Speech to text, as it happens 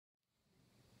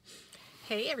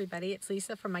Hey everybody, it's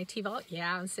Lisa from my Tea Vault.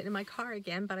 Yeah, I'm sitting in my car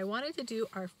again, but I wanted to do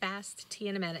our fast tea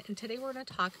in a minute. And today we're going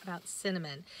to talk about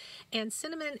cinnamon. And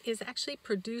cinnamon is actually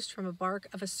produced from a bark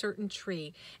of a certain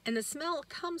tree. And the smell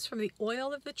comes from the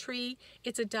oil of the tree.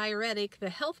 It's a diuretic. The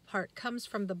health part comes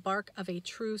from the bark of a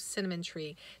true cinnamon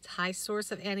tree. It's a high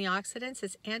source of antioxidants.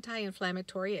 It's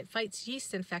anti-inflammatory. It fights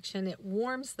yeast infection. It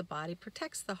warms the body,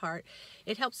 protects the heart.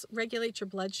 It helps regulate your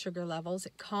blood sugar levels.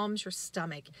 It calms your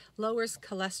stomach, lowers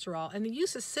cholesterol. And the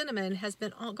use of cinnamon has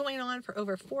been going on for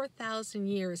over 4,000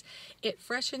 years. It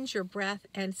freshens your breath,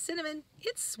 and cinnamon,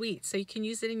 it's sweet, so you can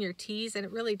use it in your teas, and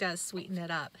it really does sweeten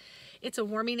it up. It's a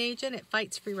warming agent. It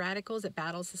fights free radicals. It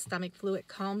battles the stomach flu. It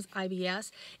calms IBS.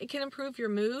 It can improve your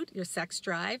mood, your sex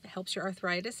drive, helps your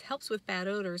arthritis, helps with bad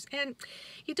odors. And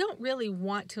you don't really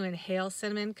want to inhale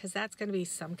cinnamon because that's going to be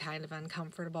some kind of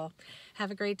uncomfortable. Have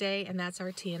a great day, and that's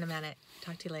our tea in a minute.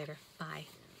 Talk to you later. Bye.